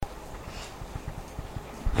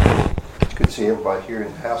to see everybody here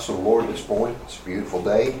in the house of the Lord this morning. It's a beautiful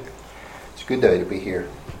day. It's a good day to be here.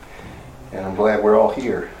 And I'm glad we're all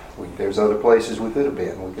here. There's other places we could have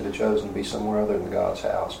been. We could have chosen to be somewhere other than God's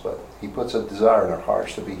house. But He puts a desire in our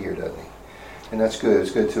hearts to be here, doesn't He? And that's good.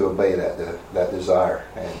 It's good to obey that desire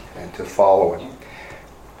and to follow Him.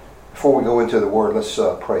 Before we go into the Word, let's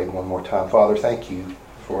pray one more time. Father, thank You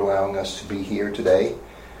for allowing us to be here today.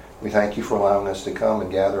 We thank You for allowing us to come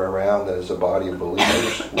and gather around as a body of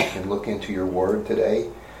believers. We can look into Your Word today.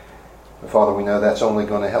 And Father, we know that's only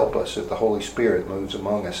going to help us if the Holy Spirit moves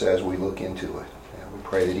among us as we look into it. And we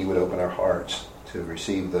pray that He would open our hearts to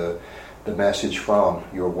receive the message from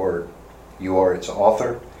Your Word. You are its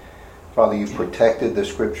author. Father, You've protected the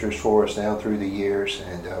Scriptures for us down through the years,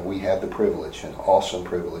 and we have the privilege, an awesome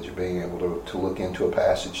privilege, of being able to look into a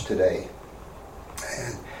passage today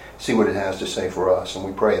and see what it has to say for us. And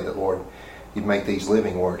we pray that, Lord, You'd make these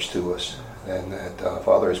living words to us. And that,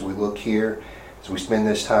 Father, as we look here, as we spend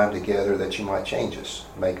this time together, that You might change us.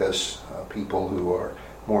 Make us people who are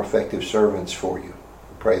more effective servants for You.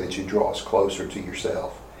 We pray that You draw us closer to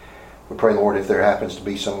Yourself. We pray, Lord, if there happens to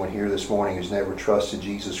be someone here this morning who's never trusted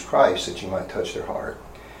Jesus Christ, that You might touch their heart.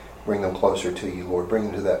 Bring them closer to You, Lord. Bring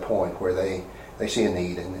them to that point where they see a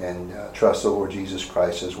need and trust the Lord Jesus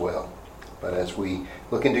Christ as well. But as we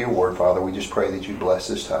look into Your Word, Father, we just pray that You bless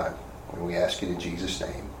this time. And we ask it in Jesus'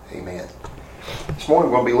 name. Amen. This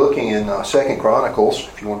morning we're going to be looking in 2 Chronicles,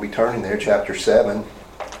 if you want to be turning there, chapter 7.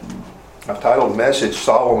 I've titled the message,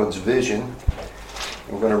 Solomon's Vision.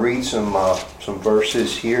 We're going to read some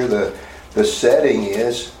verses here. The setting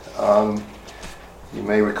is, you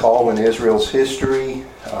may recall in Israel's history,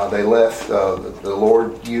 they left, the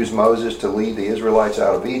Lord used Moses to lead the Israelites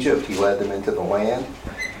out of Egypt. He led them into the land.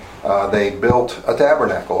 They built a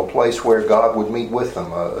tabernacle, a place where God would meet with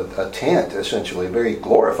them, a tent, essentially, a very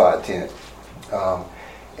glorified tent.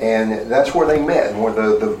 And that's where they met, and where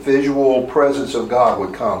the visual presence of God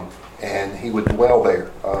would come, and He would dwell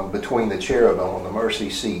there between the cherubim on the mercy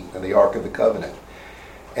seat and the Ark of the Covenant.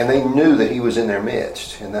 And they knew that He was in their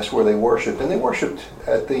midst, and that's where they worshipped. And they worshipped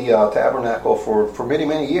at the tabernacle for many,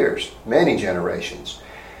 many years, many generations.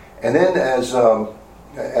 And then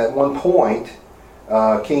at one point,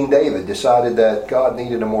 King David decided that God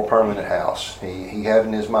needed a more permanent house. He had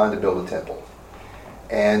in his mind to build a temple.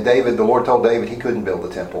 And the Lord told David he couldn't build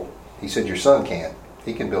the temple. He said, your son can.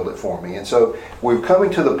 He can build it for me. And so we're coming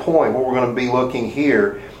to the point where we're going to be looking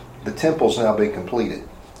here. The temple's now been completed.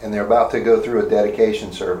 And they're about to go through a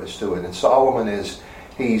dedication service to it. And Solomon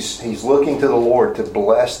he's looking to the Lord to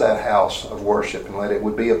bless that house of worship and let it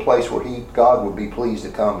would be a place where God would be pleased to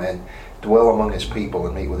come and dwell among His people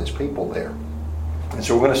and meet with His people there. And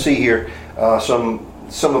so we're going to see here some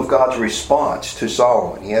of God's response to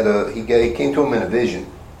Solomon. He came to him in a vision.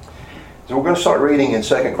 So we're going to start reading in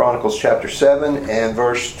 2 Chronicles chapter 7 and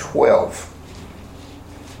verse 12.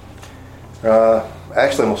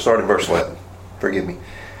 Actually, we'll start in verse 11. Forgive me.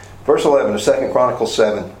 Verse 11 of 2 Chronicles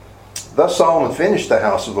 7. Thus Solomon finished the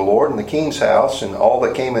house of the Lord and the king's house and all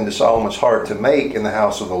that came into Solomon's heart to make in the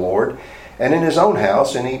house of the Lord and in his own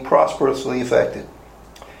house, and he prosperously effected.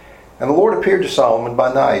 And the Lord appeared to Solomon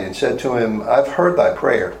by night and said to him, I've heard thy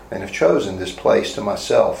prayer and have chosen this place to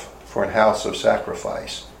myself for an house of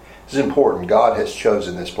sacrifice. This is important. God has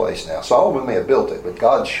chosen this place now. Solomon may have built it, but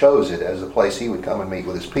God chose it as a place He would come and meet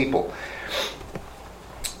with His people.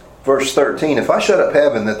 Verse 13, if I shut up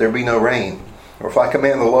heaven that there be no rain, or if I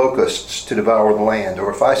command the locusts to devour the land, or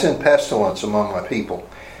if I send pestilence among my people,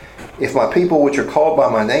 if my people which are called by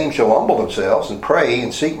my name shall humble themselves and pray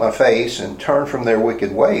and seek my face and turn from their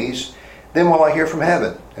wicked ways, then will I hear from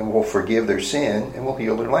heaven and will forgive their sin and will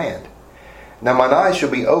heal their land. Now mine eyes shall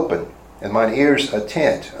be open and mine ears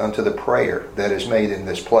attent unto the prayer that is made in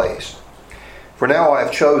this place. For now I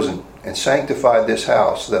have chosen and sanctified this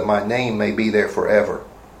house that my name may be there forever,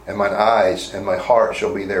 and mine eyes and my heart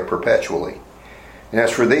shall be there perpetually. And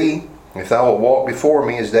as for thee, if thou wilt walk before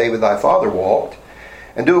me as David thy father walked,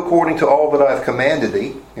 and do according to all that I have commanded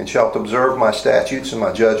thee, and shalt observe my statutes and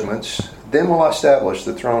my judgments, then will I establish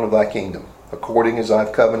the throne of thy kingdom, according as I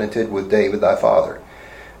have covenanted with David thy father,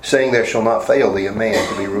 saying there shall not fail thee a man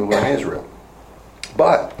to be ruler in Israel.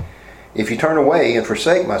 But if you turn away and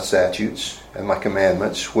forsake my statutes and my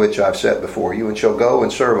commandments, which I have set before you, and shall go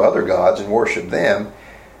and serve other gods and worship them,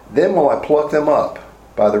 then will I pluck them up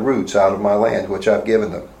by the roots out of my land which I have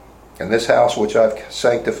given them. And this house which I have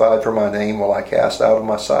sanctified for my name will I cast out of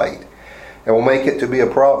my sight, and will make it to be a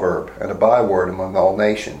proverb and a byword among all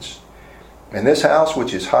nations. And this house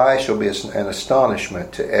which is high shall be an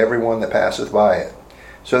astonishment to every one that passeth by it,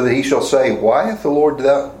 so that he shall say, Why hath the Lord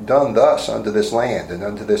done thus unto this land and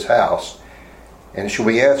unto this house? And it shall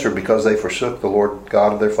be answered, because they forsook the Lord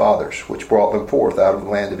God of their fathers, which brought them forth out of the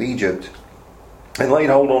land of Egypt, and laid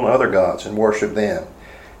hold on other gods, and worshipped them,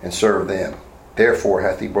 and served them. Therefore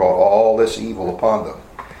hath he brought all this evil upon them.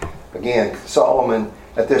 Again, Solomon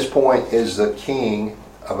at this point is the king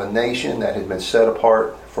of a nation that had been set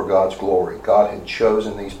apart for God's glory. God had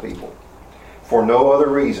chosen these people for no other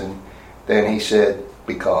reason than, he said,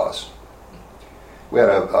 because. We had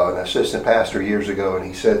an assistant pastor years ago, and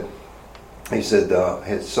he said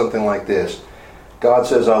it's something like this: God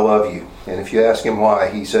says, I love you. And if you ask him why,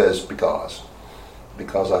 he says, because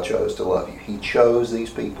I chose to love you. He chose these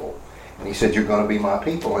people. And he said, you're going to be my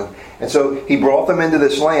people. And so he brought them into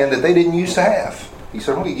this land that they didn't used to have. He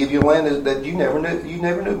said, I'm going to give you a land that you never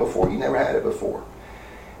knew before. You never had it before.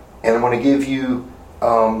 And I'm going to give you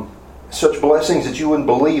such blessings that you wouldn't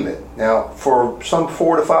believe it. Now, for some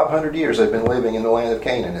 400 to 500 years, they've been living in the land of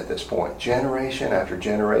Canaan at this point. Generation after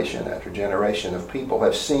generation after generation of people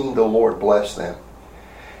have seen the Lord bless them.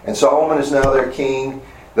 And Solomon is now their king,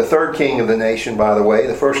 the third king of the nation, by the way.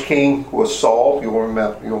 The first king was Saul. You'll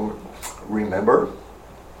remember.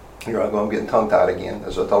 Here I go, I'm getting tongue-tied again.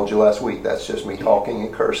 As I told you last week, that's just me talking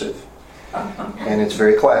in cursive. And it's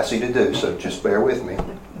very classy to do, so just bear with me.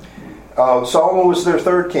 Solomon was their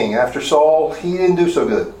third king. After Saul, he didn't do so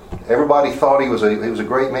good. Everybody thought he was a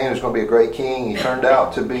great man, he was going to be a great king. He turned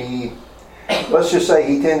out to be, let's just say,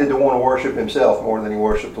 he tended to want to worship himself more than he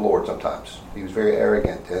worshiped the Lord sometimes. He was very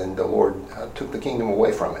arrogant, and the Lord took the kingdom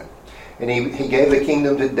away from him. And he gave the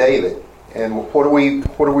kingdom to David. And what do we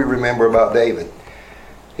remember about David?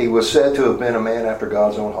 He was said to have been a man after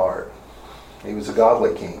God's own heart. He was a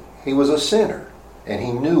godly king. He was a sinner, and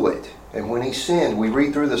he knew it. And when he sinned, we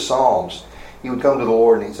read through the Psalms, he would come to the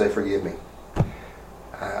Lord and he'd say, forgive me.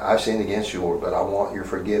 I sinned against you, Lord, but I want your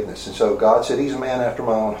forgiveness. And so God said, he's a man after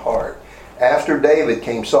my own heart. After David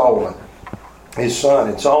came Solomon, his son,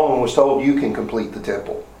 and Solomon was told, you can complete the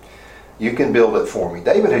temple. You can build it for me.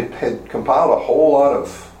 David had compiled a whole lot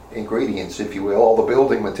of ingredients, if you will, all the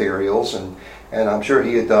building materials, and I'm sure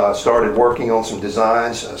he had started working on some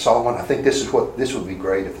designs. Solomon, I think this would be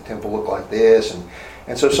great if the temple looked like this.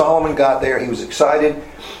 And so Solomon got there. He was excited.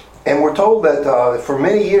 And we're told that for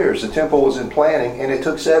many years the temple was in planning, and it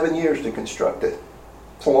took 7 years to construct it.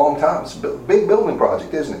 It's a long time. It's a big building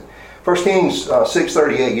project, isn't it? 1 Kings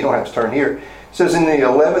 6:38, you don't have to turn here. It says, in the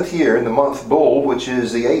 11th year, in the month Bul, which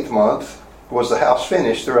is the 8th month, was the house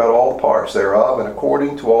finished throughout all the parts thereof, and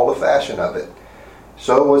according to all the fashion of it.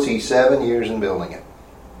 So was he 7 years in building it.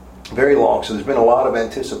 Very long. So there's been a lot of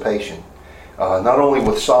anticipation. Not only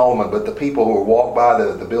with Solomon, but the people who would walk by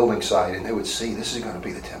the building site and they would see, this is going to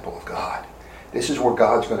be the temple of God. This is where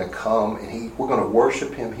God's going to come, and we're going to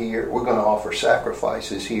worship him here. We're going to offer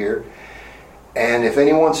sacrifices here. And if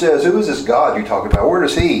anyone says, who is this God you're talking about? Where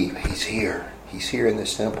is he? He's here. He's here in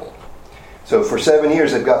this temple. So for 7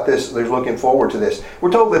 years they've got this. They're looking forward to this.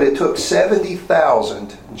 We're told that it took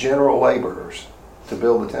 70,000 general laborers to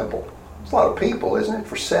build the temple. It's a lot of people, isn't it?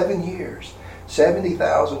 For 7 years.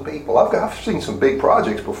 70,000 people. I've seen some big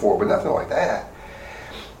projects before, but nothing like that.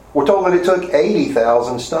 We're told that it took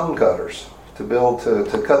 80,000 stone cutters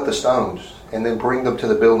to cut the stones and then bring them to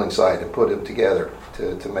the building site and put them together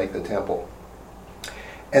to make the temple.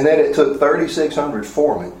 And then it took 3,600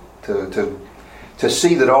 foremen to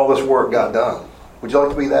see that all this work got done. Would you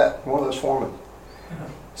like to be one of those foremen?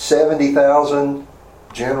 70,000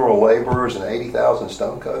 general laborers and 80,000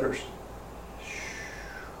 stone cutters.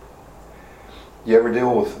 You ever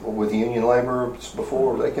deal with union laborers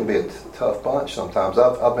before? They can be a tough bunch sometimes.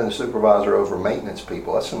 I've been a supervisor over maintenance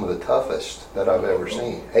people. That's some of the toughest that I've ever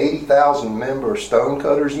seen. 80,000 member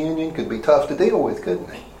stonecutters union could be tough to deal with, couldn't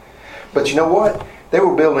they? But you know what? They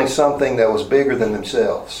were building something that was bigger than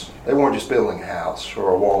themselves. They weren't just building a house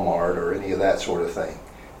or a Walmart or any of that sort of thing.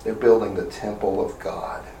 They're building the temple of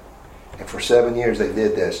God. And for 7 years they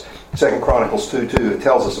did this. 2 Chronicles 2:2, it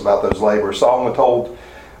tells us about those laborers. Solomon told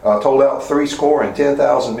out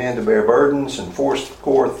 70,000 men to bear burdens, and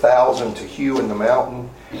 80,000 to hew in the mountain,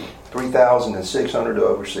 3,600 to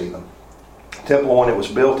oversee them. The temple, when it was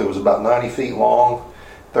built, it was about 90 feet long,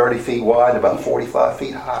 30 feet wide, and about 45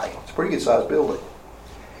 feet high. It's a pretty good sized building.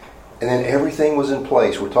 And then everything was in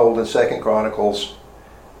place. We're told in 2 Chronicles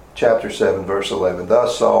chapter 7, verse 11,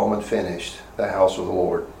 thus Solomon finished the house of the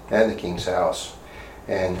Lord and the king's house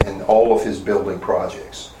and all of his building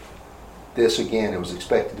projects. This, again, it was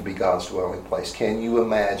expected to be God's dwelling place. Can you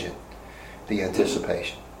imagine the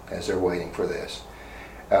anticipation as they're waiting for this?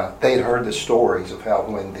 They had heard the stories of how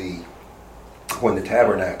when the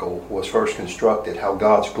tabernacle was first constructed, how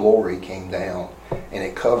God's glory came down and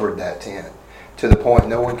it covered that tent to the point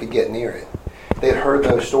no one could get near it. They had heard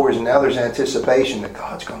those stories, and now there's anticipation that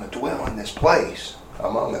God's going to dwell in this place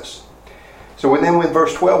among us. So then in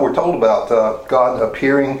verse 12, we're told about God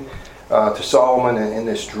appearing to Solomon in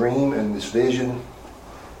this dream and this vision.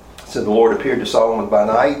 It said, the Lord appeared to Solomon by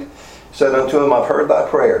night, said unto him, I've heard thy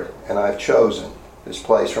prayer, and I have chosen this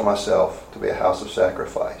place for myself to be a house of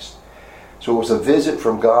sacrifice. So it was a visit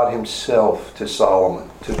from God himself to Solomon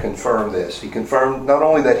to confirm this. He confirmed not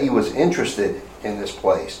only that he was interested in this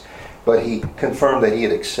place, but he confirmed that he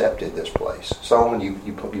had accepted this place. Solomon,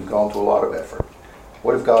 you've gone to a lot of effort.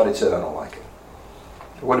 What if God had said, I don't like it?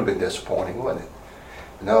 It would have been disappointing, wouldn't it?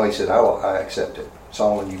 No, he said, I accept it.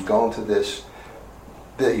 Solomon, you've gone to this.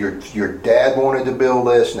 Your dad wanted to build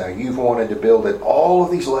this. Now you've wanted to build it. All of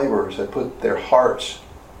these laborers had put their hearts,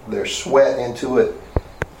 their sweat into it.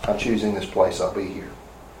 I'm choosing this place. I'll be here.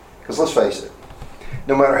 Because let's face it,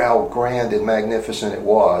 no matter how grand and magnificent it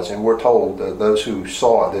was, and we're told, those who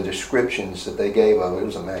saw it, the descriptions that they gave of it, it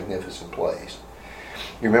was a magnificent place.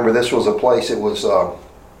 You remember this was a place, it was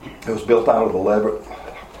built out of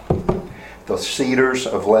the cedars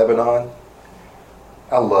of Lebanon.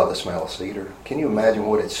 I love the smell of cedar. Can you imagine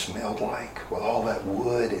what it smelled like with all that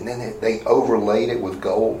wood? And then they overlaid it with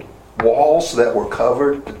gold. Walls that were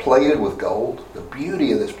covered, plated with gold. The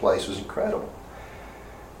beauty of this place was incredible.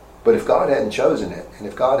 But if God hadn't chosen it, and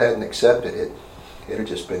if God hadn't accepted it, it would have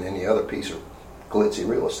just been any other piece of glitzy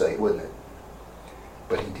real estate, wouldn't it?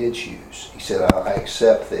 But he did choose. He said, I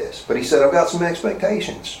accept this. But he said, I've got some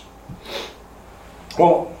expectations.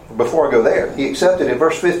 Well, before I go there, he accepted in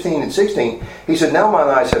verse 15 and 16. He said, now mine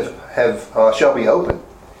eyes shall be open,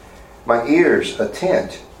 mine ears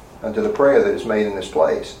attent unto the prayer that is made in this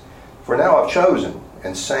place. For now I've chosen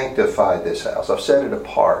and sanctified this house. I've set it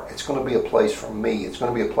apart. It's going to be a place for me. It's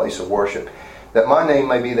going to be a place of worship, that my name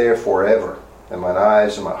may be there forever, and mine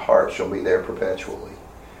eyes and my heart shall be there perpetually.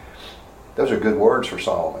 Those are good words for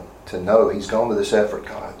Solomon, to know he's gone to this effort.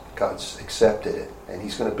 God's accepted it, and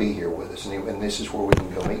he's going to be here with us, and this is where we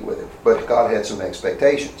can go meet with him. But God had some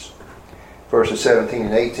expectations. Verses 17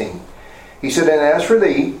 and 18. He said, and as for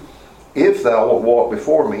thee, if thou wilt walk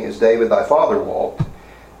before me, as David thy father walked,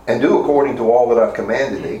 and do according to all that I've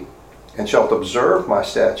commanded thee, and shalt observe my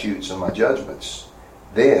statutes and my judgments,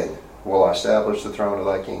 then will I establish the throne of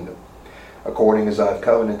thy kingdom, according as I have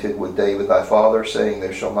covenanted with David thy father, saying,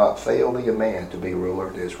 there shall not fail thee a man to be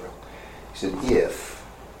ruler in Israel. He said,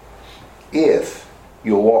 if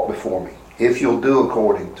you'll walk before me, if you'll do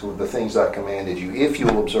according to the things I commanded you, if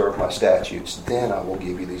you'll observe my statutes, then I will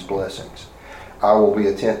give you these blessings. I will be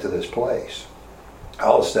attent to this place.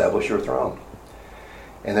 I'll establish your throne.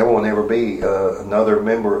 And there will never be another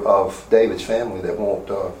member of David's family that won't,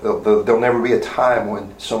 there'll never be a time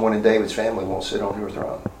when someone in David's family won't sit on your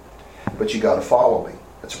throne. But you got to follow me.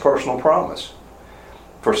 It's a personal promise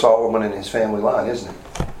for Solomon and his family line, isn't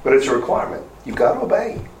it? But it's a requirement. You've got to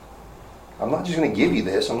obey. I'm not just going to give you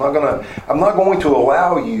this. I'm not going to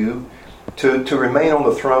allow you to remain on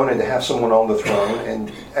the throne and to have someone on the throne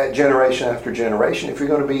and generation after generation if you're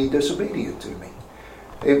going to be disobedient to me.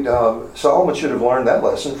 Solomon should have learned that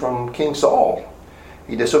lesson from King Saul.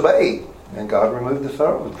 He disobeyed, and God removed the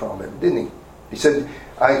throne from him, didn't he? He said,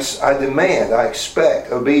 I demand, I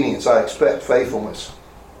expect obedience, I expect faithfulness,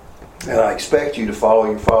 and I expect you to follow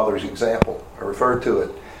your father's example. I referred to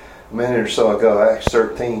it a minute or so ago, Acts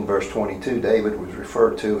 13, verse 22. David was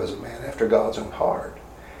referred to as a man after God's own heart.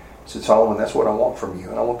 He said, Solomon, that's what I want from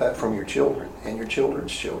you, and I want that from your children and your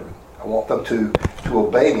children's children. I want them to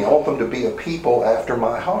obey me. I want them to be a people after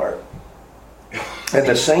my heart. And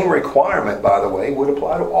the same requirement, by the way, would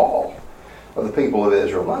apply to all of the people of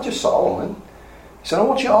Israel, not just Solomon. He said, I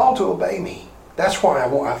want you all to obey me. That's why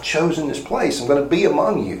I've chosen this place. I'm going to be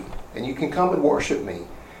among you. And you can come and worship me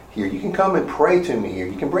here. You can come and pray to me here.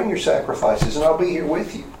 You can bring your sacrifices, and I'll be here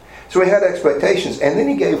with you. So he had expectations. And then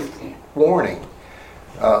he gave warning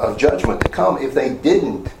of judgment to come if they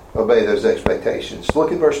didn't obey those expectations.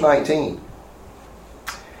 Look at verse 19.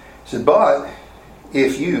 It said, but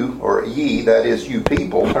if you, or ye, that is you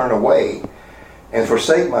people, turn away and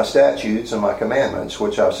forsake my statutes and my commandments,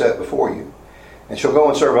 which I've set before you, and shall go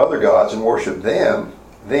and serve other gods and worship them,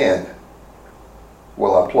 then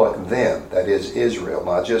will I pluck them, that is Israel,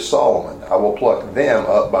 not just Solomon. I will pluck them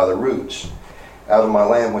up by the roots out of my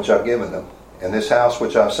land which I've given them. And this house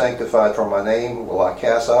which I've sanctified for my name will I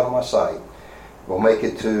cast out of my sight. Will make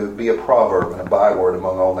it to be a proverb and a byword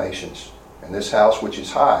among all nations. And this house which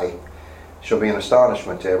is high shall be an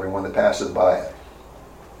astonishment to everyone that passeth by it.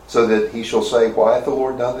 So that he shall say, why hath the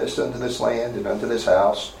Lord done this unto this land and unto this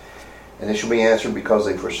house? And it shall be answered, because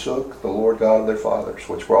they forsook the Lord God of their fathers,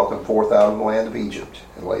 which brought them forth out of the land of Egypt,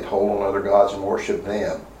 and laid hold on other gods and worshipped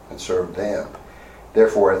them, and served them.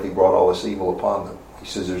 Therefore hath he brought all this evil upon them. He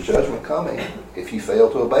says there's judgment coming if you fail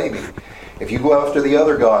to obey me. If you go after the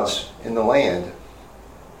other gods in the land,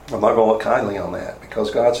 I'm not going to look kindly on that,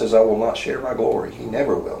 because God says I will not share my glory. He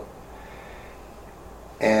never will.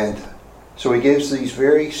 And so he gives these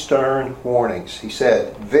very stern warnings. He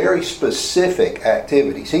said very specific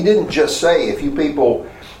activities. He didn't just say if you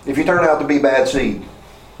turn out to be bad seed,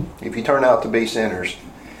 if you turn out to be sinners,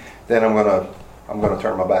 then I'm going to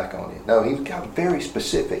turn my back on you. No, he got very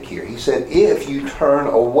specific here. He said if you turn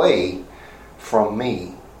away from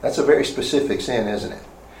me. That's a very specific sin, isn't it?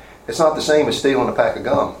 It's not the same as stealing a pack of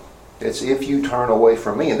gum. It's if you turn away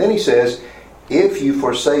from me. And then he says, if you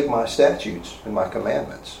forsake my statutes and my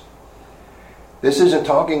commandments. This isn't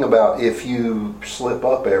talking about if you slip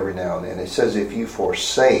up every now and then. It says if you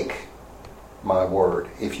forsake my word,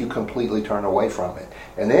 if you completely turn away from it.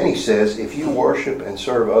 And then he says, if you worship and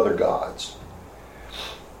serve other gods,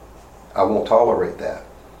 I won't tolerate that.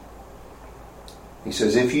 He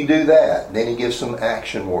says, if you do that, then he gives some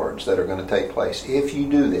action words that are going to take place. If you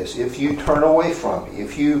do this, if you turn away from me,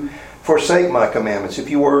 if you forsake my commandments, if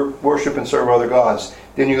you worship and serve other gods,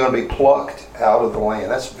 then you're going to be plucked out of the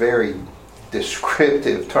land. That's a very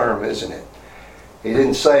descriptive term, isn't it? He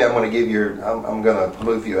didn't say, I'm going to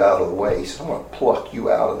move you out of the way. He said, I'm going to pluck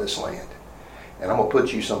you out of this land. And I'm going to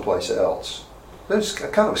put you someplace else. That's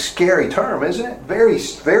kind of a scary term, isn't it? Very,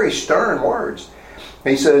 very stern words.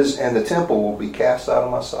 He says, and the temple will be cast out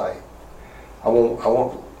of my sight. I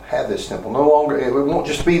won't have this temple. No longer, it won't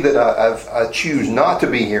just be that I choose not to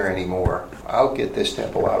be here anymore. I'll get this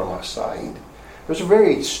temple out of my sight. Those are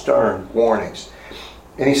very stern warnings.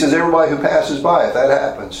 And he says, everybody who passes by, if that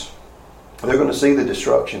happens, they're going to see the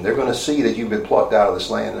destruction. They're going to see that you've been plucked out of this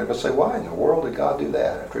land. They're going to say, why in the world did God do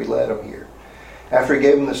that after he led them here? After he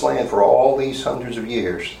gave them this land for all these hundreds of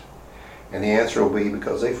years? And the answer will be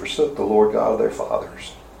because they forsook the Lord God of their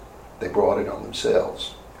fathers. They brought it on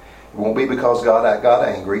themselves. It won't be because God got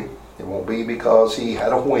angry. It won't be because he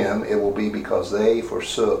had a whim. It will be because they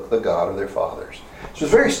forsook the God of their fathers. So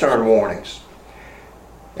it's very stern warnings.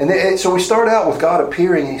 And so we start out with God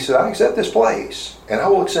appearing, and he said, I accept this place, and I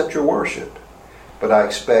will accept your worship. But I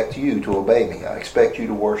expect you to obey me. I expect you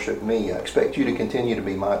to worship me. I expect you to continue to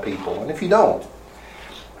be my people. And if you don't,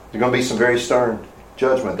 there's going to be some very stern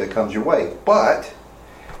judgment that comes your way. But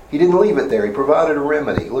he didn't leave it there. He provided a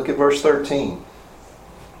remedy. Look at verse 13.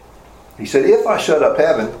 He said, if I shut up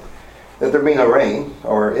heaven, that there be no rain,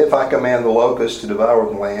 or if I command the locusts to devour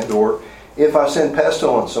the land, or if I send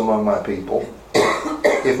pestilence among my people,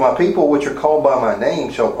 if my people which are called by my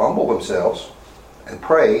name shall humble themselves and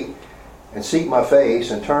pray and seek my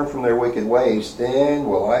face and turn from their wicked ways, then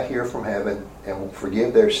will I hear from heaven and will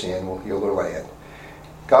forgive their sin, will heal their land.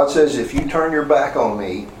 God says, if you turn your back on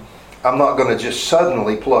me, I'm not going to just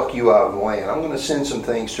suddenly pluck you out of the land. I'm going to send some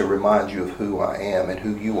things to remind you of who I am and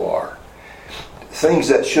who you are. Things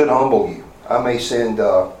that should humble you. I may shut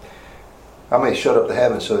up the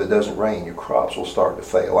heavens so that it doesn't rain. Your crops will start to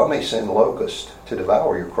fail. I may send locusts to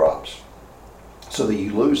devour your crops so that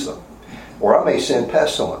you lose them. Or I may send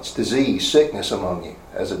pestilence, disease, sickness among you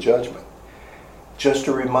as a judgment, just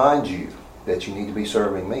to remind you that you need to be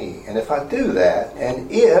serving me. And if I do that,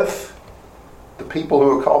 and if the people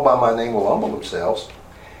who are called by my name will humble themselves,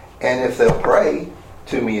 and if they'll pray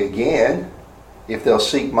to me again, if they'll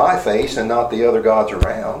seek my face and not the other gods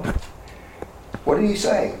around, what did he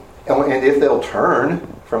say? And if they'll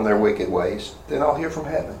turn from their wicked ways, then I'll hear from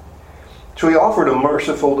heaven. So he offered a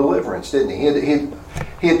merciful deliverance, didn't he?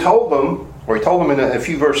 He had told them, or he told them in a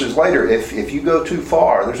few verses later, if you go too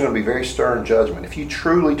far, there's going to be very stern judgment. If you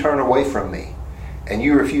truly turn away from me and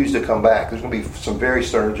you refuse to come back, there's going to be some very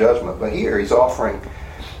stern judgment. But here he's offering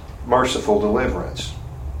merciful deliverance.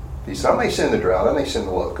 He said, I may send the drought, I may send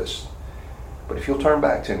the locusts, but if you'll turn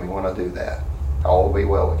back to me when I do that, all will be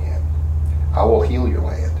well again. I will heal your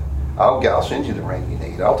land. I'll send you the rain you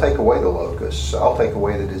need. I'll take away the locusts. I'll take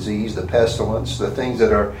away the disease, the pestilence, the things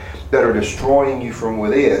that are destroying you from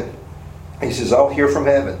within. He says, I'll hear from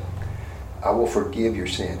heaven. I will forgive your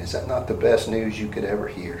sin. Is that not the best news you could ever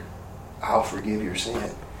hear? I'll forgive your sin.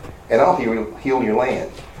 And I'll heal your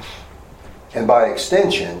land. And by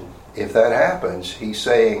extension, if that happens, he's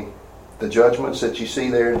saying the judgments that you see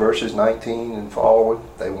there in verses 19 and following,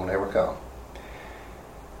 they will never come.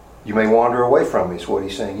 You may wander away from me, is what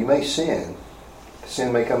he's saying. You may sin.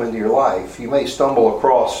 Sin may come into your life. You may stumble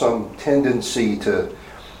across some tendency to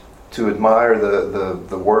admire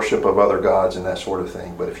the worship of other gods and that sort of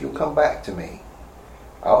thing. But if you'll come back to me,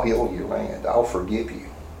 I'll heal your land. I'll forgive you.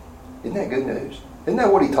 Isn't that good news? Isn't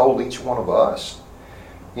that what he told each one of us?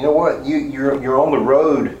 You know what? You're on the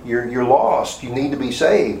road. You're lost. You need to be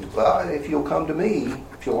saved. But if you'll come to me,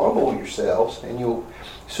 if you'll humble yourselves and you'll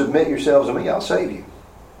submit yourselves to me, I'll save you.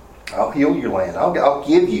 I'll heal your land. I'll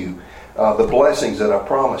give you the blessings that I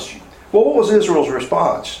promised you. Well, what was Israel's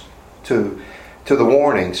response to the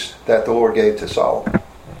warnings that the Lord gave to Solomon?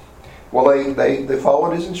 Well, they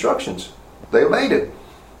followed his instructions. They obeyed it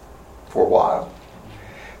for a while.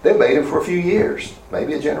 They obeyed it for a few years,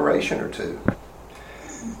 maybe a generation or two.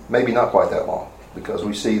 Maybe not quite that long, because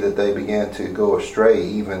we see that they began to go astray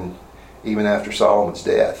even after Solomon's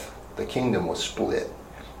death. The kingdom was split.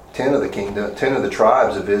 10 of the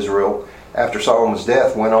tribes of Israel, after Solomon's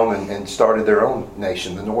death, went on and started their own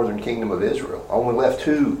nation, the northern kingdom of Israel. Only left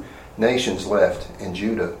 2 nations left in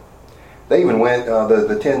Judah. They even went,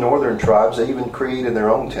 the 10 northern tribes, they even created their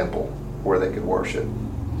own temple where they could worship.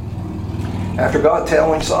 After God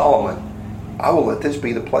telling Solomon, I will let this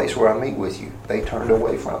be the place where I meet with you, they turned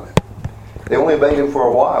away from it. They only obeyed him for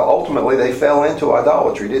a while. Ultimately, they fell into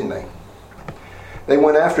idolatry, didn't they? They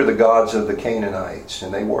went after the gods of the Canaanites,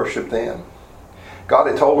 and they worshipped them. God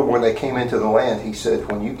had told them when they came into the land, he said,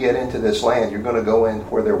 when you get into this land, you're going to go in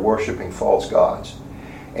where they're worshiping false gods.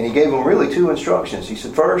 And he gave them really 2 instructions. He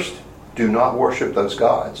said, first, do not worship those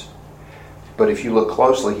gods. But if you look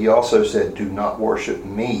closely, he also said, do not worship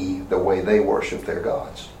me the way they worship their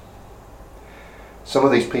gods. Some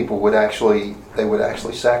of these people would actually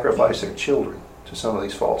sacrifice their children to some of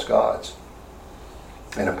these false gods.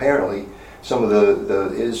 And apparently, some of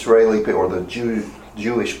the Israeli or the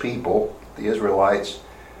Jewish people, the Israelites,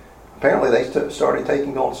 apparently they started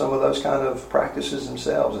taking on some of those kind of practices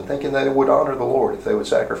themselves and thinking that it would honor the Lord if they would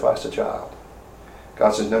sacrifice a child.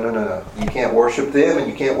 God says, no. You can't worship them and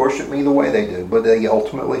you can't worship me the way they do. But they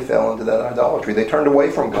ultimately fell into that idolatry. They turned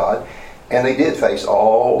away from God, and they did face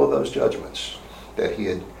all of those judgments that he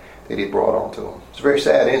had brought onto them. It's a very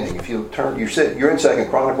sad ending. If you turn, you're in 2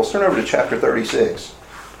 Chronicles. Turn over to chapter 36,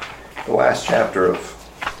 the last chapter of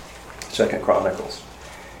 2 Chronicles.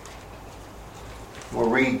 We'll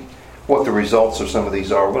read what the results of some of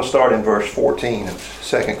these are. We're going to start in verse 14 of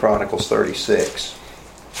 2 Chronicles 36.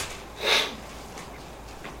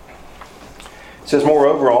 It says,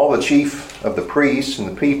 moreover, all the chief of the priests and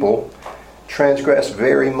the people transgressed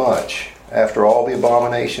very much after all the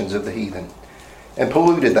abominations of the heathen, and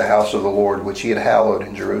polluted the house of the Lord, which he had hallowed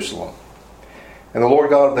in Jerusalem. And the Lord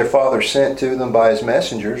God of their fathers sent to them by his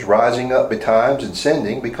messengers, rising up betimes and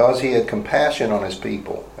sending, because he had compassion on his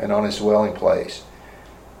people and on his dwelling place.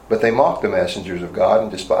 But they mocked the messengers of God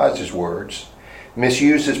and despised his words,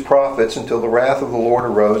 misused his prophets, until the wrath of the Lord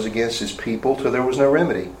arose against his people, till there was no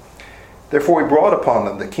remedy. Therefore he brought upon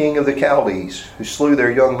them the king of the Chaldees, who slew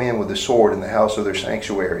their young men with the sword in the house of their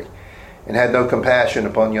sanctuary, and had no compassion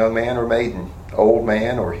upon young man or maiden, old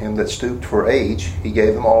man, or him that stooped for age. He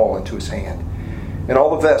gave them all into his hand. And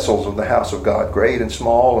all the vessels of the house of God, great and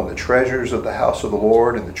small, and the treasures of the house of the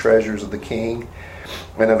Lord, and the treasures of the king,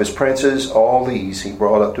 and of his princes, all these he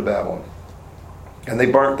brought up to Babylon. And they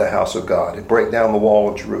burnt the house of God, and brake down the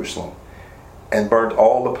wall of Jerusalem, and burnt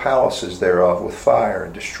all the palaces thereof with fire,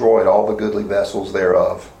 and destroyed all the goodly vessels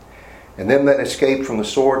thereof. And them that escaped from the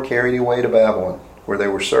sword carried he away to Babylon, where they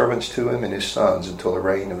were servants to him and his sons until the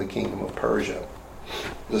reign of the kingdom of Persia.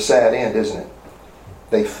 It's a sad end, isn't it?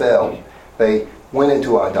 They fell. They went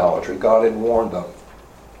into idolatry. God had warned them.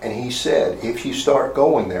 And he said, if you start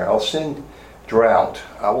going there, I'll send drought.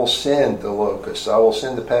 I will send the locusts. I will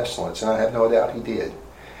send the pestilence. And I have no doubt he did.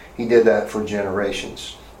 He did that for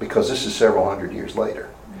generations, because this is several hundred years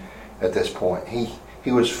later at this point.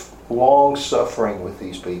 He was long suffering with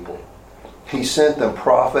these people. He sent them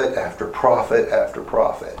prophet after prophet after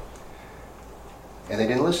prophet. And they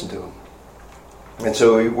didn't listen to him. And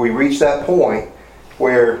so we reach that point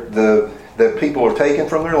where the people are taken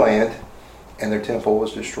from their land and their temple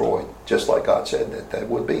was destroyed, just like God said that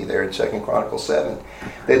would be there in 2 Chronicles 7.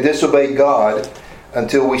 They disobeyed God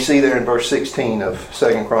until we see there in verse 16 of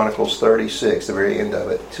 2 Chronicles 36, the very end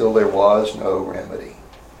of it, till there was no remedy.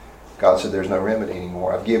 God said, there's no remedy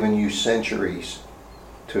anymore. I've given you centuries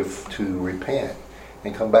to repent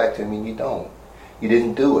and come back to me, and you don't. You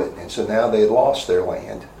didn't do it. And so now they had lost their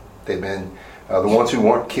land. They'd been the ones who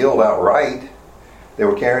weren't killed outright. They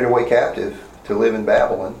were carried away captive to live in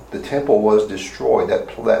Babylon. The temple was destroyed.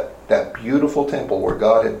 That beautiful temple where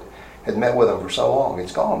God had met with them for so long,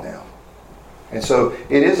 it's gone now. And so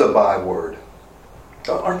it is a byword.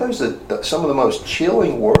 Aren't those some of the most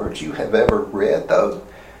chilling words you have ever read, though?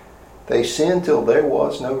 They sinned till there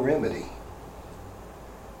was no remedy.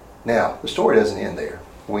 Now, the story doesn't end there.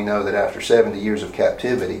 We know that after 70 years of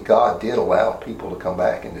captivity, God did allow people to come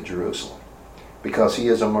back into Jerusalem, because he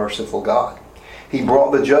is a merciful God. He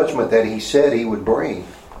brought the judgment that he said he would bring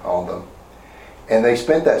on them. And they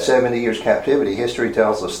spent that 70 years captivity. History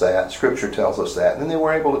tells us that. Scripture tells us that. And then they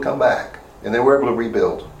were able to come back. And they were able to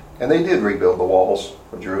rebuild. And they did rebuild the walls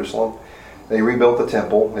of Jerusalem. They rebuilt the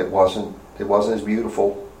temple. It wasn't as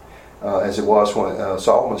beautiful as it was when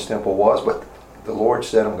Solomon's temple was. But the Lord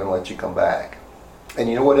said, I'm going to let you come back. And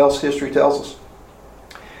you know what else history tells us?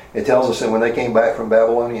 It tells us that when they came back from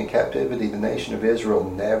Babylonian captivity, the nation of Israel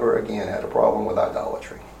never again had a problem with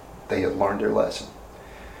idolatry. They had learned their lesson.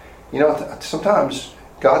 You know, sometimes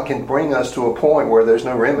God can bring us to a point where there's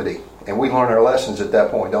no remedy, and we learn our lessons at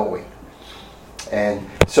that point, don't we? And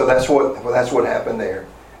so that's what happened there.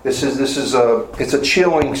 It's a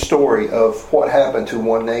chilling story of what happened to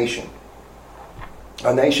one nation,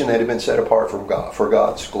 a nation that had been set apart from God for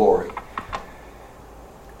God's glory.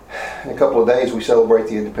 In a couple of days, we celebrate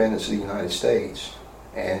the independence of the United States,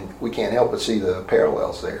 and we can't help but see the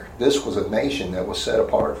parallels there. This was a nation that was set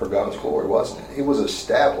apart for God's glory, wasn't it? It was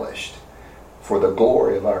established for the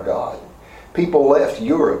glory of our God. People left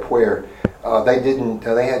Europe where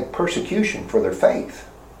they had persecution for their faith.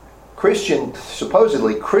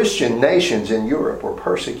 Supposedly Christian nations in Europe were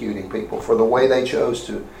persecuting people for the way they chose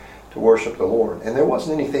to worship the Lord. And there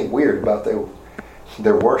wasn't anything weird about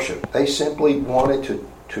their worship. They simply wanted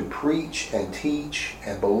to preach and teach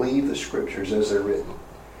and believe the Scriptures as they're written,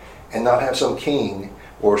 and not have some king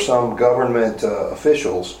or some government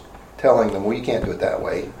officials telling them, well, you can't do it that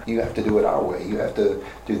way. You have to do it our way. You have to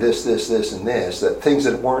do this, this, this, and this. That things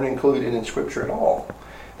that weren't included in Scripture at all.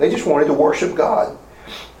 They just wanted to worship God.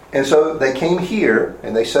 And so they came here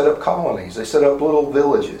and they set up colonies. They set up little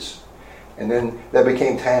villages. And then they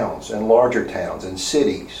became towns and larger towns and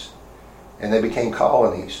cities. And they became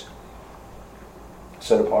colonies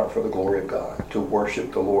set apart for the glory of God, to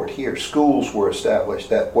worship the Lord here. Schools were established.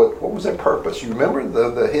 What was their purpose? You remember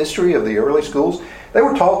the history of the early schools? They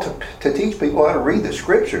were taught to teach people how to read the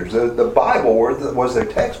Scriptures. The Bible was their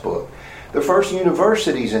textbook. The first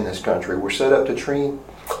universities in this country were set up to train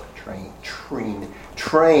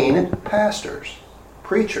pastors,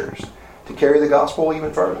 preachers, to carry the gospel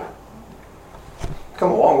even further. Come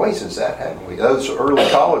a long way since that, haven't we? Those early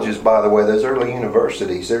colleges, by the way, those early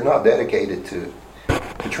universities, they're not dedicated to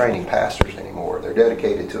training pastors anymore. They're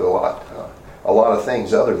dedicated to a lot of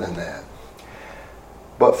things other than that.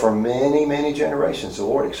 But for many, many generations, the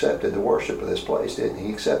Lord accepted the worship of this place, didn't He?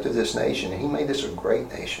 He accepted this nation, and He made this a great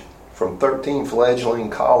nation. From 13 fledgling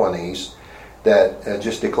colonies that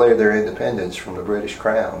just declared their independence from the British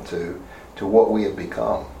Crown to what we have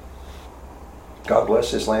become. God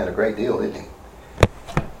bless this land a great deal, didn't He?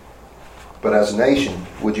 But as a nation,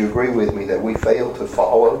 would you agree with me that we failed to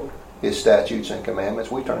follow His statutes and commandments?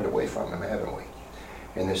 We turned away from Him, haven't we?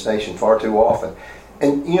 In this nation far too often.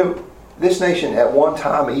 And you know, this nation at one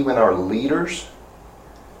time, even our leaders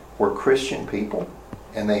were Christian people,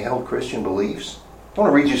 and they held Christian beliefs. I want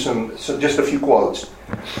to read you just a few quotes.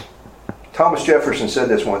 Thomas Jefferson said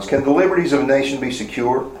this once: "Can the liberties of a nation be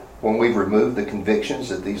secure when we've removed the convictions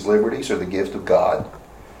that these liberties are the gift of God?"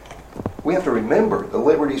 We have to remember the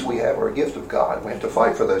liberties we have are a gift of God. We have to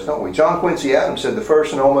fight for those, don't we? John Quincy Adams said the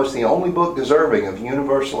first and almost the only book deserving of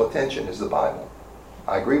universal attention is the Bible.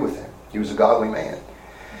 I agree with him. He was a godly man.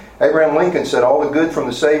 Abraham Lincoln said all the good from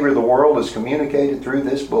the Savior of the world is communicated through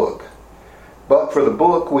this book. But for the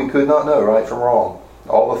book we could not know right from wrong.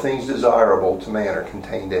 All the things desirable to man are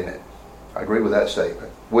contained in it. I agree with that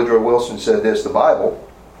statement. Woodrow Wilson said this: the Bible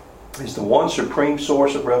is the one supreme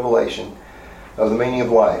source of revelation of the meaning of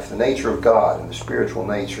life, the nature of God, and the spiritual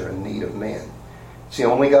nature and need of men. It's the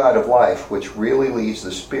only guide of life which really leads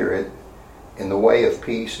the spirit in the way of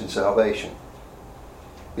peace and salvation.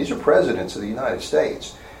 These are presidents of the United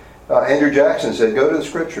States. Andrew Jackson said, "Go to the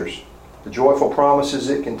Scriptures. The joyful promises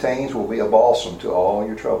it contains will be a balsam to all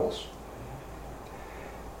your troubles."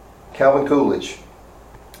 Calvin Coolidge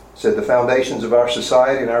said, "The foundations of our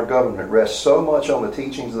society and our government rest so much on the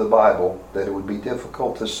teachings of the Bible that it would be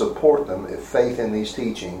difficult to support them if faith in these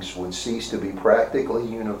teachings would cease to be practically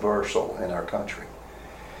universal in our country."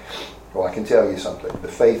 Well, I can tell you something. The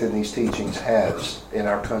faith in these teachings in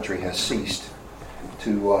our country has ceased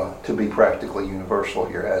to be practically universal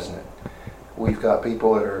here, hasn't it? We've got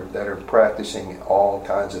people that are practicing all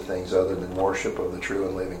kinds of things other than worship of the true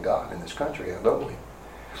and living God in this country, don't we?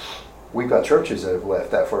 We've got churches that have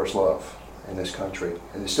left that first love in this country,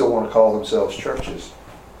 and they still want to call themselves churches.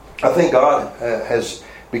 I think God has,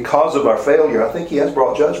 because of our failure, I think He has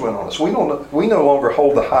brought judgment on us. We no longer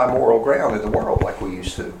hold the high moral ground in the world like we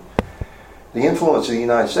used to. The influence of the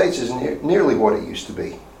United States isn't nearly what it used to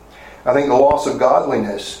be. I think the loss of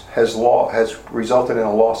godliness has resulted in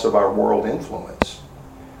a loss of our world influence.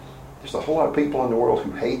 There's a whole lot of people in the world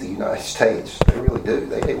who hate the United States. They really do.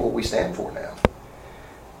 They hate what we stand for now.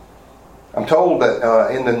 I'm told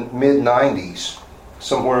that in the mid-90s,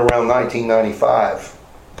 somewhere around 1995,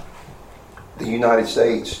 the United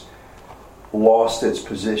States lost its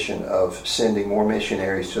position of sending more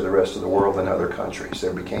missionaries to the rest of the world than other countries.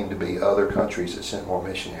 There became to be other countries that sent more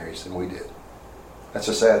missionaries than we did. That's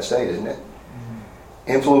a sad state, isn't it?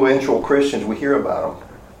 Mm-hmm. Influential Christians, we hear about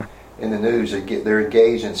them in the news. They're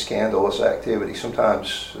engaged in scandalous activities,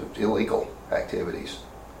 sometimes illegal activities.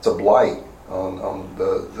 It's a blight on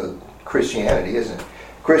the Christianity, isn't it?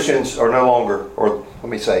 Christians are no longer, or let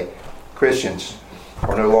me say, Christians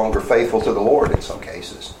are no longer faithful to the Lord in some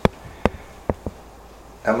cases.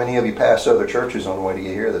 How many of you pass other churches on the way to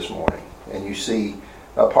get here this morning, and you see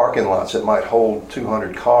parking lots that might hold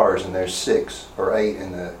 200 cars, and there's 6 or 8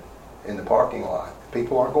 in the parking lot?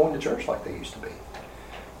 People aren't going to church like they used to be.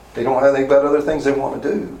 They've got other things they want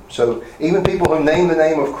to do. So even people who name the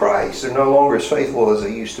name of Christ are no longer as faithful as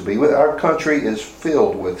they used to be. Our country is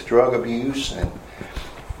filled with drug abuse and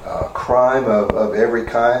crime of every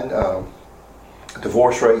kind.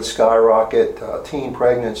 Divorce rates skyrocket. Teen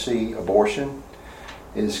pregnancy, abortion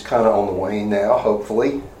is kind of on the wane now,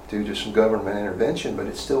 hopefully, due to some government intervention, but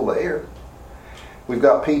it's still there. We've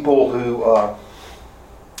got people who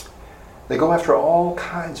they go after all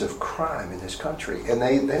kinds of crime in this country, and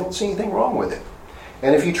they don't see anything wrong with it.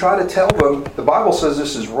 And if you try to tell them, the Bible says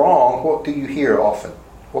this is wrong, what do you hear often?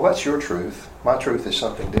 Well, that's your truth. My truth is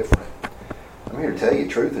something different. I'm here to tell you,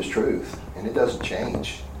 truth is truth, and it doesn't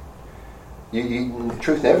change.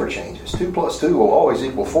 Truth never changes. 2 plus 2 will always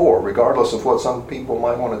equal 4, regardless of what some people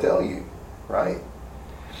might want to tell you, right?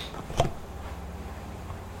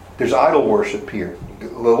 There's idol worship here. The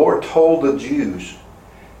Lord told the Jews,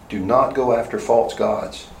 do not go after false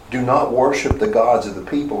gods. Do not worship the gods of the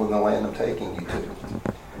people in the land I'm taking you to.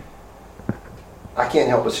 I can't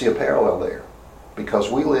help but see a parallel there,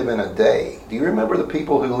 because we live in a day. Do you remember the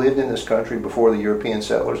people who lived in this country before the European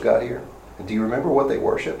settlers got here? And do you remember what they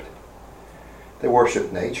worshipped? They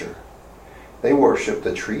worshipped nature. They worshipped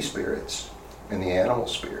the tree spirits and the animal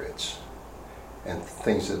spirits and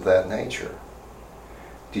things of that nature.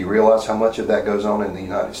 Do you realize how much of that goes on in the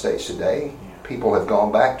United States today? People have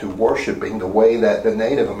gone back to worshiping the way that the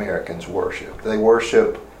Native Americans worshiped. They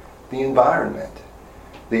worship the environment.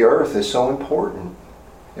 The earth is so important,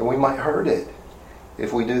 and we might hurt it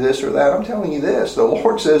if we do this or that. I'm telling you this, the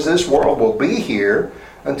Lord says this world will be here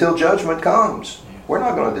until judgment comes. We're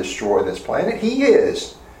not going to destroy this planet. He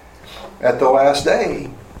is at the last day.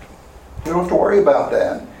 You don't have to worry about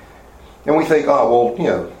that. And we think, oh,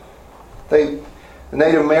 well, the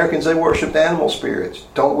Native Americans, they worshipped animal spirits.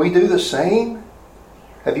 Don't we do the same?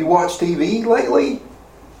 Have you watched TV lately?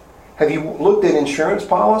 Have you looked at insurance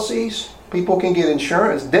policies? People can get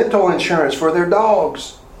insurance, dental insurance for their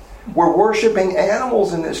dogs. We're worshiping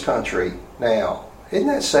animals in this country now. Isn't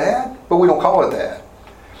that sad? But we don't call it that.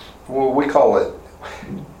 Well,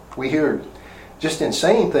 we hear just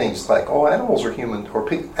insane things like, oh, animals are human, or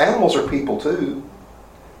animals are people too.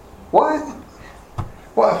 What?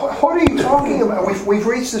 What are you talking about? We've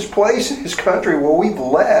reached this place in this country where we've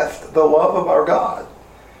left the love of our God.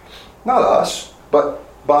 Not us, but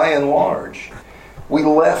by and large. We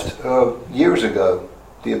left years ago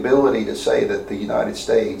the ability to say that the United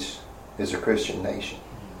States is a Christian nation,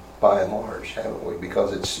 by and large, haven't we?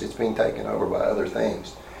 Because it's being taken over by other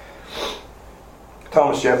things.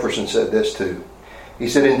 Thomas Jefferson said this too. He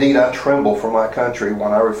said, indeed, I tremble for my country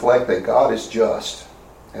when I reflect that God is just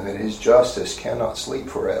and that His justice cannot sleep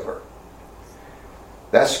forever.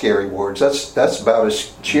 That's scary words. That's about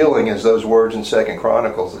as chilling as those words in 2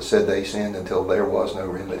 Chronicles that said they sinned until there was no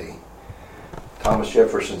remedy. Thomas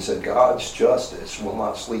Jefferson said, God's justice will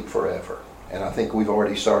not sleep forever. And I think we've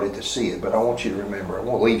already started to see it. But I want you to remember, I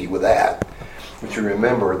won't leave you with that. I want you to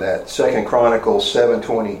remember that 2 Chronicles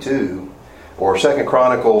 7:22, or 2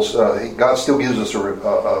 Chronicles, God still gives us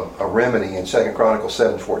a remedy in 2 Chronicles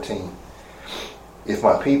 7:14. If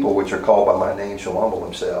my people, which are called by my name, shall humble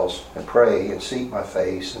themselves and pray and seek my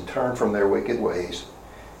face and turn from their wicked ways,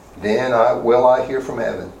 then will I hear from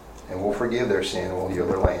heaven and will forgive their sin and will heal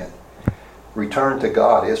their land. Return to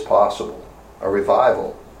God is possible. A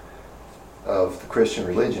revival of the Christian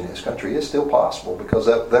religion in this country is still possible, because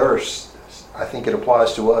I think it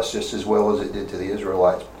applies to us just as well as it did to the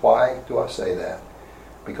Israelites. Why do I say that?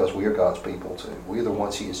 Because we are God's people too. We are the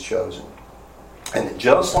ones He has chosen. And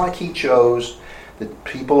just like He chose the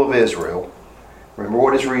people of Israel, remember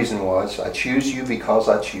what His reason was. I choose you because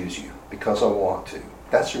I choose you, because I want to.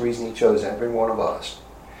 That's the reason He chose every one of us.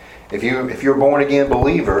 If you're a born again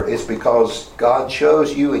believer, it's because God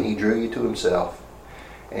chose you and He drew you to Himself.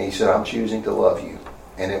 And he said, I'm choosing to love you.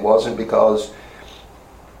 And it wasn't because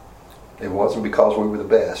we were the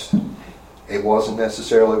best. It wasn't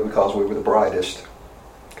necessarily because we were the brightest,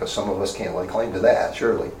 because some of us can't lay claim to that,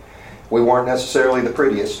 surely. We weren't necessarily the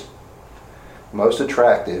prettiest, most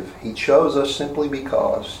attractive. He chose us simply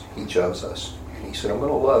because he chose us. And he said, I'm going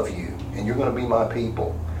to love you, and you're going to be my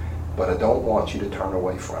people, but I don't want you to turn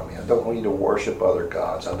away from me. I don't want you to worship other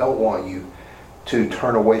gods. I don't want you to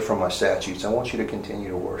turn away from my statutes. I want you to continue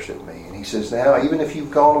to worship me. And he says, now, even if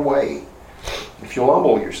you've gone away, if you'll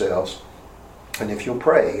humble yourselves, and if you'll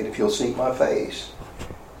pray, and if you'll seek my face,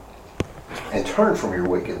 and turn from your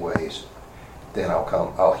wicked ways, then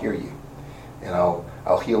I'll hear you, and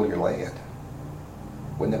I'll heal your land.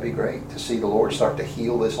 Wouldn't that be great to see the Lord start to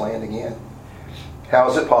heal this land again? How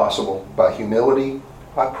is it possible? By humility,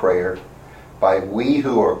 by prayer, by we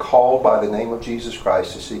who are called by the name of Jesus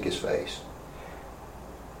Christ to seek his face.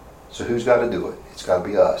 So who's got to do it? It's got to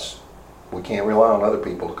be us. We can't rely on other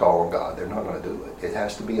people to call on God. They're not going to do it. It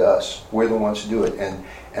has to be us. We're the ones to do it.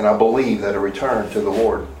 And I believe that a return to the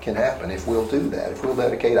Lord can happen if we'll do that, if we'll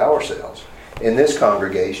dedicate ourselves. In this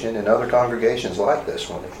congregation and other congregations like this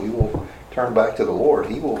one, if we will turn back to the Lord,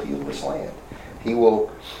 he will heal this land. He will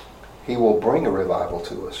bring a revival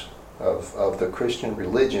to us of the Christian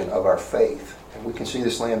religion, of our faith. And we can see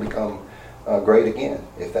this land become great again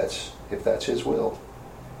if that's his will.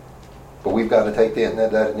 But we've got to take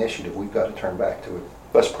that initiative. We've got to turn back to it.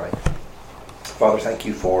 Let's pray. Father, thank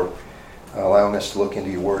you for allowing us to look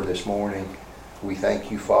into your word this morning. We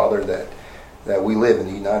thank you, Father, that we live in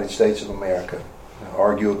the United States of America,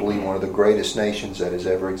 arguably one of the greatest nations that has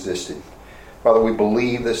ever existed. Father, we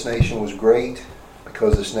believe this nation was great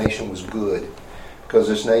because this nation was good, because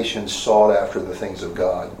this nation sought after the things of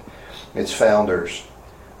God. Its founders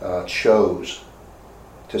chose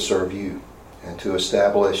to serve you and to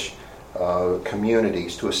establish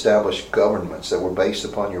communities, to establish governments that were based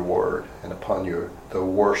upon your word and upon the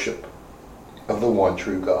worship of the one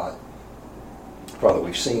true God. Father,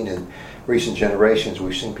 we've seen in recent generations,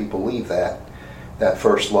 we've seen people leave that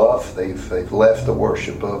first love. They've left the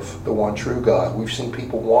worship of the one true God. We've seen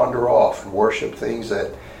people wander off and worship things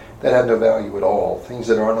that have no value at all, things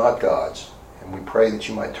that are not God's. And we pray that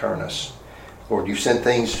you might turn us. Lord, you've sent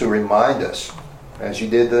things to remind us, as you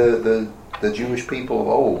did the Jewish people of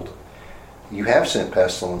old. You have sent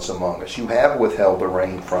pestilence among us. You have withheld the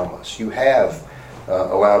rain from us. You have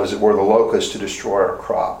allowed, as it were, the locusts to destroy our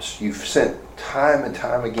crops. You've sent time and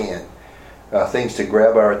time again things to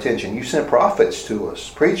grab our attention. You sent prophets to us,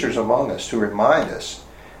 preachers among us, to remind us,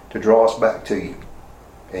 to draw us back to you.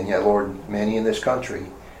 And yet, Lord, many in this country,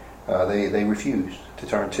 they refuse to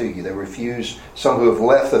turn to you. They refuse, some who have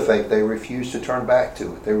left the faith, they refuse to turn back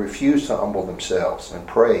to it. They refuse to humble themselves and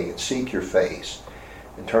pray and seek your face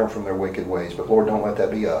and turn from their wicked ways. But Lord, don't let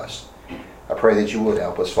that be us. I pray that you would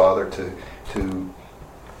help us, Father, to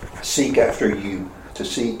seek after you, to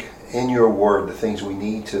seek in your word the things we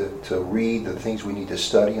need to read, the things we need to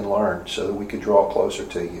study and learn so that we could draw closer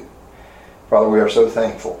to you. Father, we are so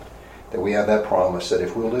thankful that we have that promise that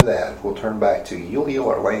if we'll do that, if we'll turn back to you, you'll heal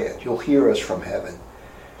our land. You'll hear us from heaven.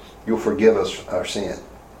 You'll forgive us our sin.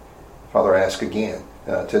 Father, I ask again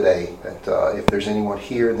today that if there's anyone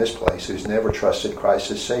here in this place who's never trusted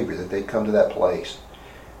Christ as Savior, that they'd come to that place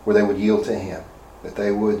where they would yield to him, that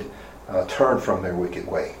they would turn from their wicked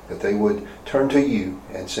way, that they would turn to you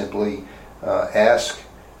and simply ask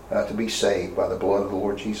to be saved by the blood of the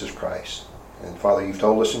Lord Jesus Christ. And Father, you've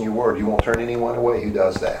told us in your word you won't turn anyone away who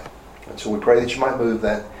does that. And so we pray that you might move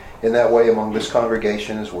that in that way among this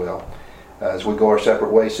congregation as well. As we go our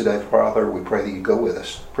separate ways today, Father, we pray that you go with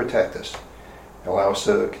us, protect us, allow us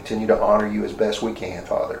to continue to honor you as best we can,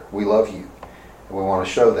 Father. We love you, and we want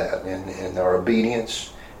to show that in our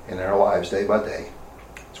obedience in our lives day by day.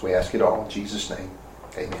 So we ask it all in Jesus' name.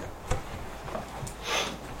 Amen.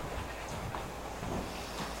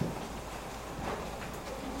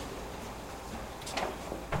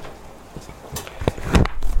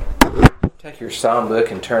 Take your psalm book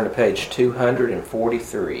and turn to page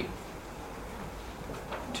 243.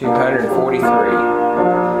 243.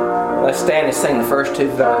 Let's stand and sing the first two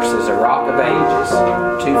verses, A Rock of Ages,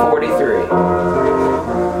 243.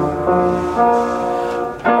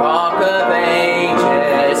 Rock of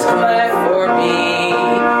Ages, cleft for me,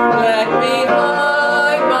 let me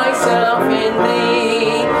hide myself in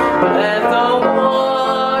thee, let the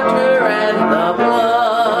water and the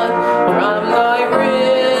blood from thy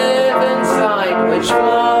riven side which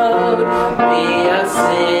flowed be a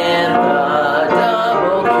sin, the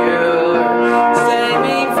double cure, save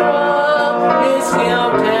me from his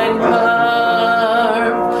guilt and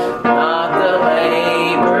curve, not the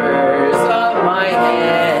labors of my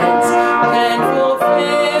hands.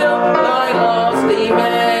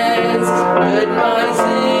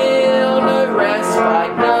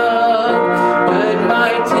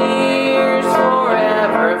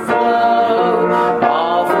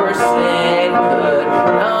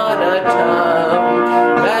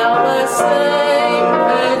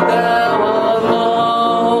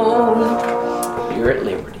 you're at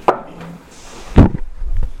liberty.